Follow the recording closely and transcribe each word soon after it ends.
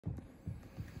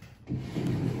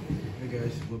Hey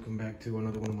guys, welcome back to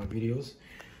another one of my videos.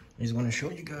 I just want to show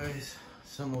you guys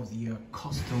some of the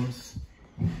customs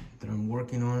that I'm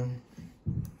working on.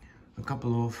 A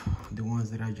couple of the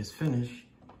ones that I just finished.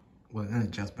 Well,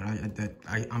 not just, but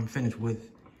I'm finished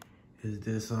with is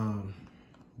this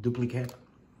duplicate.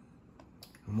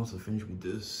 I'm also finished with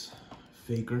this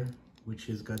faker, which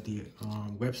has got the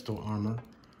Webster armor,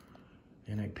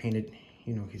 and I painted,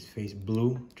 you know, his face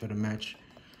blue, try to match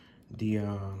the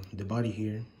body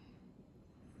here,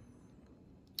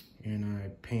 and I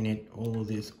painted all of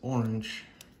this orange,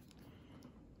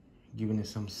 giving it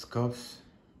some scuffs.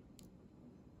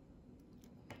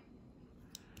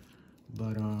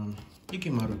 But it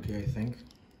came out okay, I think.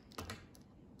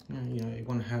 Yeah, I'm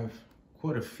gonna have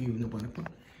quite a few,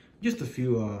 just a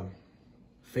few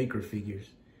faker figures,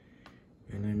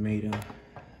 and I made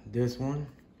this one.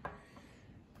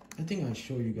 I think I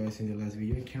showed you guys in the last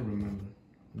video. I can't remember,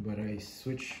 but I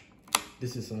switched.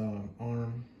 This is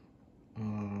arm.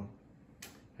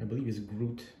 I believe it's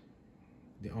Groot,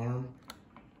 the arm,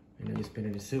 and I just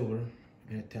painted it silver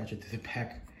and attached it to the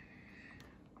back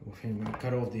with him. I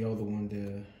cut off the other one,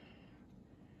 the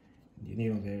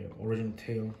original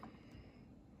tail.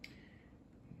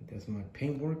 That's my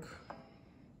paint work.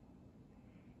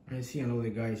 I see another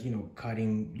guys, you know,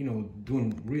 cutting, you know,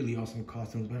 doing really awesome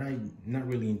costumes, but I'm not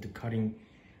really into cutting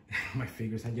my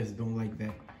figures. I just don't like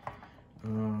that.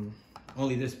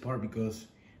 Only this part, because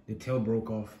the tail broke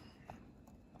off.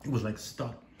 It was like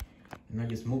stuck, and I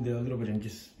just moved it a little bit and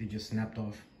it just snapped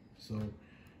off. So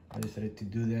I decided to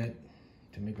do that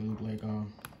to make it look like,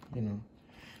 you know,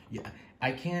 yeah,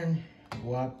 I can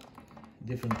walk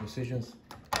different positions,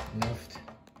 left,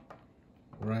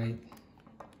 right,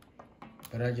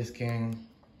 but I just can't.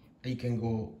 I can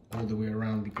go all the way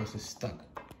around because it's stuck,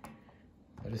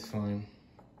 but it's fine.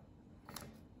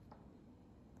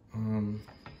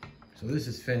 So this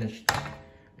is finished,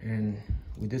 and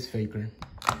with this faker,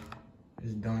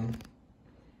 it's done.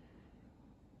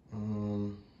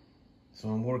 So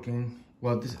I'm working.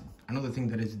 Well, this another thing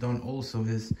that is done also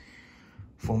is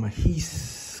for my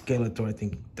Skeletor. I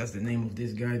think that's the name of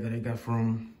this guy that I got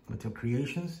from Motu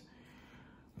Creations.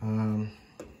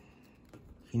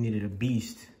 He needed a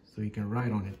beast so he can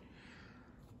ride on it.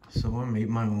 So I made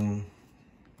my own.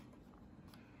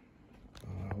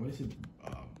 What is it?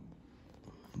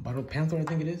 Battle Panther, I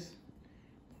think it is.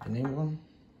 The name one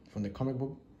from the comic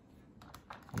book.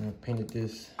 And I painted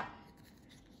this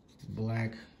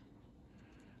black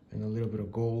and a little bit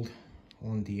of gold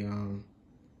on the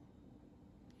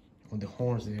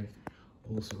horns there.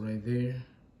 Also right there.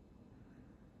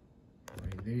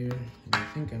 Right there. And I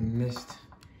think I missed.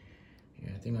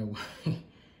 Yeah, I think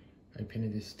I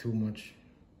painted this too much.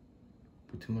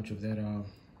 Put too much of that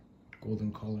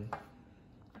golden color.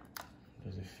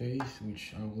 There's a face,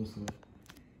 which I also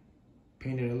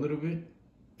painted a little bit.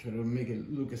 Try to make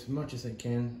it look as much as I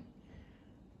can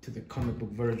to the comic book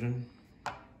version.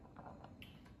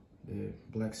 The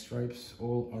black stripes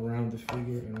all around the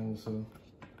figure, and also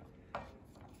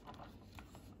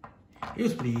it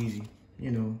was pretty easy, you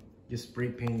know, just spray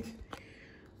paint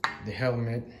the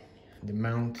helmet, the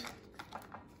mount,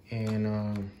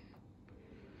 and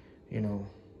you know,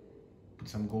 put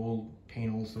some gold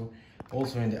paint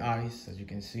also in the eyes, as you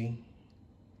can see.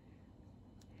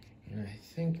 And I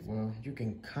think, well, you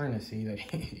can kind of see that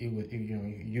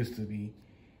it used to be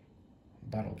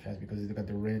Battle Cast because it's got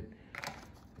the red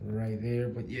right there.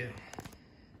 But yeah,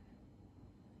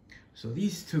 so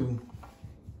these two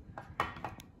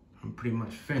I'm pretty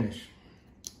much finished.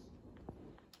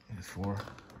 As for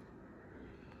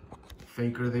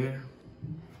faker there,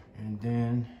 and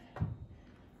then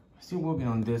still working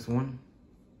on this one.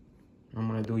 I'm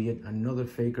gonna do yet another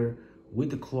faker with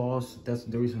the claws. That's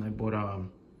the reason I bought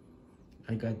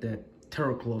I got that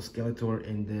Terror Claw Skeletor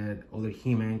and that other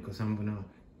He-Man, because I'm gonna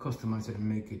customize it and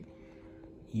make it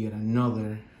yet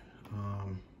another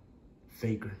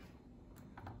faker.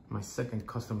 My second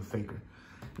custom faker.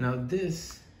 Now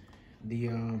this, the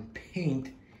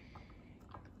paint,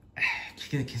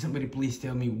 can somebody please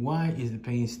tell me why is the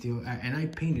paint still, and I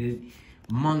painted it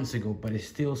months ago, but it's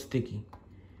still sticky.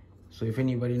 So if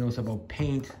anybody knows about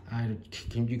paint,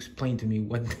 can you explain to me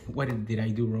what did I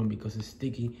do wrong, because it's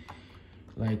sticky,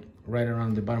 like right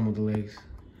around the bottom of the legs.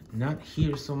 Not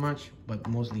here so much, but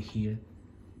mostly here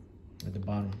at the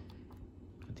bottom.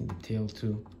 I think the tail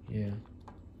too, yeah.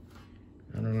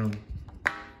 I don't know.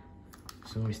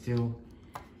 So I still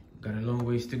got a long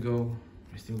ways to go.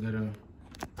 I still gotta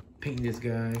paint this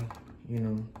guy, you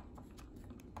know,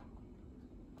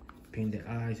 paint the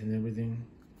eyes and everything.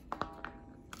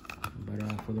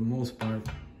 But for the most part,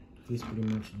 he's pretty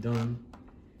much done.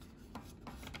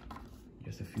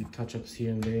 Just a few touch-ups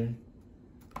here and there.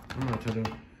 I'm gonna try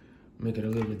to make it a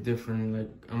little bit different. Like,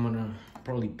 I'm gonna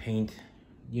probably paint,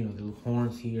 you know, the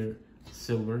horns here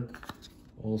silver.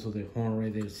 Also the horn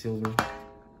right there silver.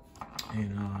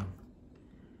 And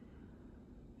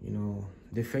you know,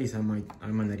 the face I might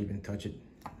not even touch it.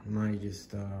 I might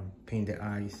just paint the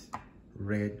eyes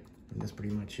red, and that's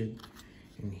pretty much it.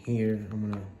 And here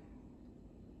I'm gonna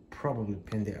probably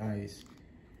paint the eyes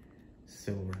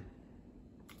silver,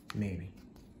 maybe.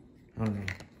 I don't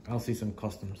know. I'll see some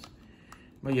customs.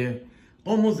 But yeah,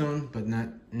 almost done, but not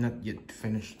yet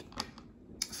finished.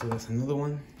 So that's another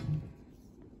one.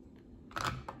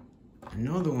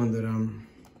 Another one that I'm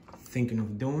thinking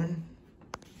of doing.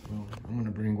 Well, I'm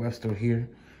gonna bring Webster here.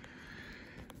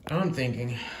 I'm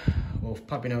thinking of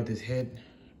popping out this head,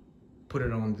 put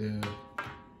it on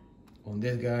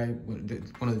this guy,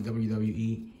 one of the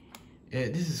WWE.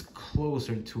 This is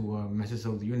closer to Masters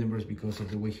of the Universe because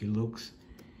of the way he looks.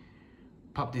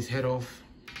 Pop this head off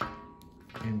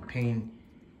and paint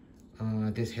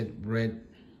this head red,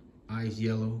 eyes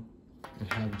yellow,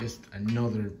 and have just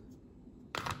another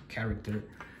character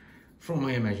from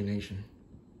my imagination.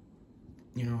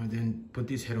 You know, and then put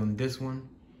this head on this one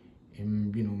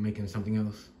and, you know, making something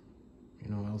else. You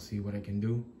know, I'll see what I can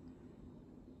do.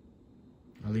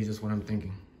 At least that's what I'm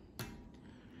thinking.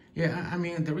 Yeah, I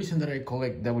mean, the reason that I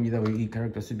collect WWE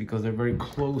characters is because they're very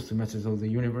close to Masters of the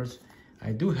Universe.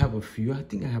 I do have a few. I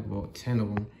think I have about 10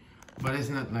 of them. But it's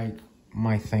not like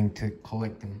my thing to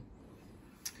collect them.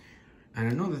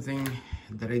 And another thing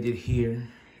that I did here,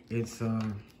 it's, well,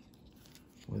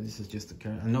 this is just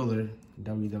another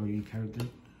WWE character.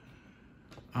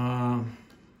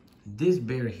 This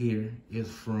bear here is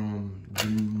from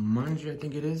Jumanji, I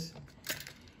think it is.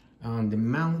 The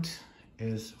mount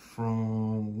is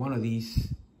from one of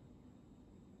these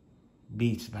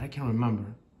beats, but I can't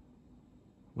remember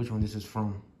which one this is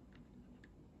from.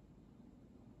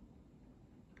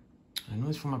 I know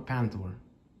it's from a panther,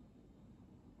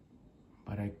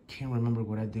 but I can't remember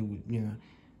what I did with, you know,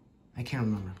 I can't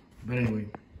remember. But anyway,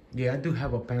 yeah, I do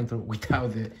have a panther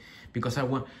without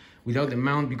without the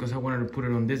mount because I wanted to put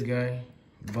it on this guy,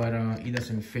 but it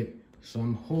doesn't fit. So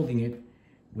I'm holding it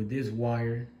with this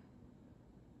wire,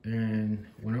 and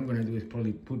what I'm gonna do is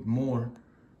probably put more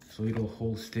so it'll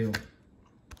hold still.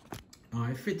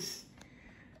 It fits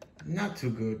not too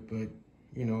good, but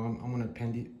you know, I'm gonna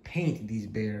paint these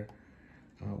bear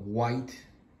white,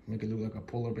 make it look like a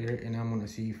polar bear, and I'm gonna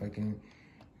see if I can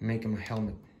make him a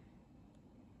helmet.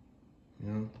 You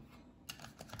know,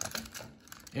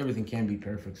 everything can be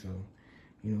perfect, so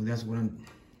you know, that's what I'm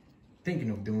thinking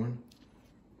of doing.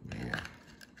 Man,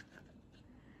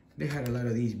 they had a lot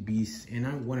of these beasts, and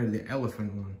I wanted the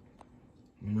elephant one,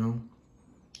 you know.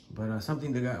 But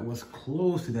something that was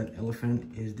close to that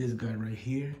elephant is this guy right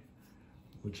here,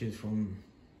 which is from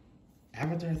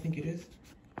Avatar, I think it is.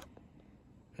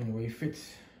 Anyway, it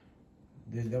fits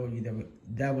this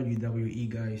WWE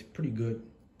guy is pretty good.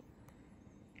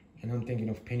 And I'm thinking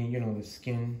of painting, you know, the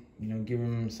skin, you know, give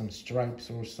him some stripes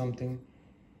or something,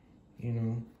 you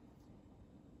know.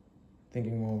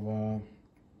 Thinking of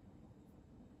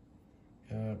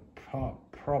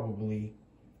probably,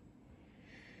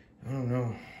 I don't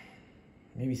know,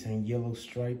 maybe some yellow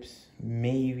stripes,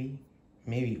 maybe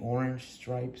orange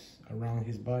stripes around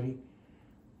his body,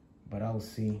 but I'll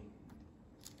see.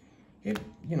 It,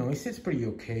 you know, it sits pretty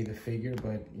okay, the figure,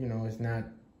 but you know, it's not,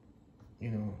 you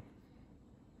know,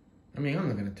 I mean, I'm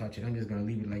not gonna touch it. I'm just gonna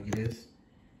leave it like it is.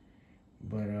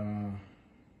 But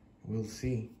we'll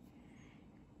see.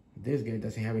 This guy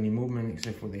doesn't have any movement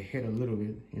except for the head a little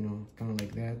bit, you know, kind of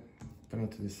like that, kind of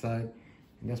to the side.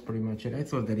 And that's pretty much it. I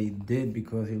thought that it did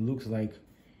because it looks like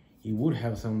it would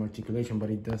have some articulation, but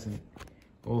it doesn't.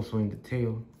 Also in the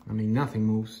tail, I mean, nothing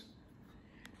moves.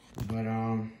 But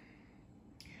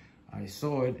I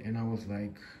saw it and I was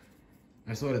like,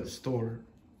 I saw it at the store.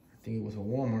 I think it was a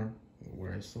Walmart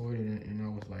where I saw it, and I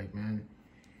was like, man,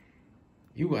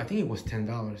 I think it was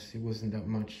 $10. It wasn't that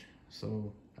much,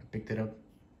 so I picked it up.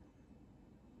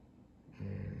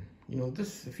 And you know,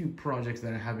 just a few projects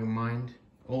that I have in mind.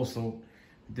 Also,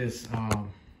 this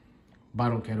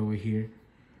bottle cat over here,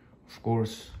 of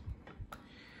course.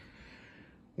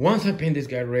 Once I paint this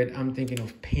guy red, I'm thinking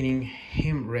of painting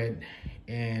him red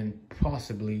and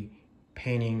possibly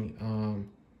painting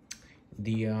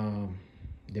the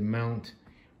mount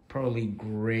probably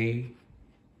gray,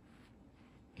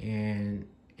 and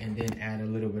then add a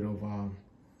little bit of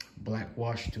black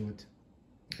wash to it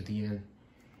at the end.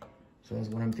 So that's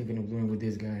what I'm thinking of doing with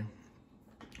this guy,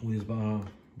 with this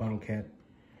bottle cat.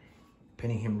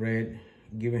 Painting him red,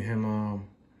 giving him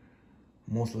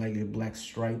most likely black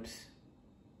stripes,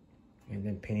 and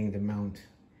then painting the mount,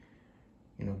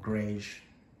 you know, grayish.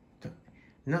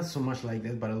 Not so much like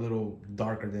this, but a little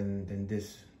darker than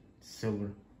this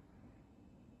silver.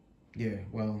 Yeah,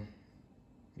 well,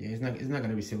 yeah, it's not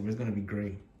gonna be silver, it's gonna be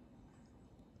gray.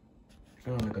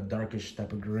 Kind of like a darkish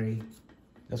type of gray.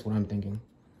 That's what I'm thinking.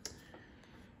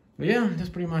 But yeah, that's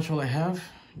pretty much all I have.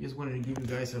 Just wanted to give you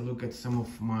guys a look at some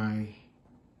of my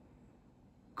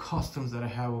customs that I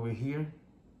have over here.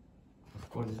 Of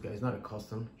course, this guy's not a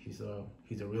custom. He's a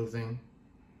real thing.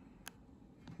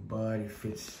 But it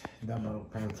fits that Battle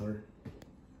Panther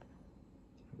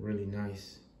really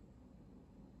nice.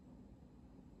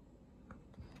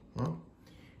 Well,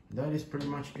 that is pretty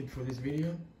much it for this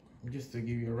video. Just to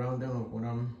give you a rundown of what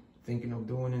I'm thinking of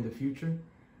doing in the future.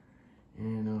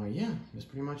 And yeah, that's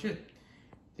pretty much it.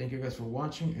 Thank you guys for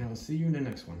watching, and I'll see you in the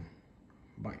next one.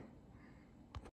 Bye.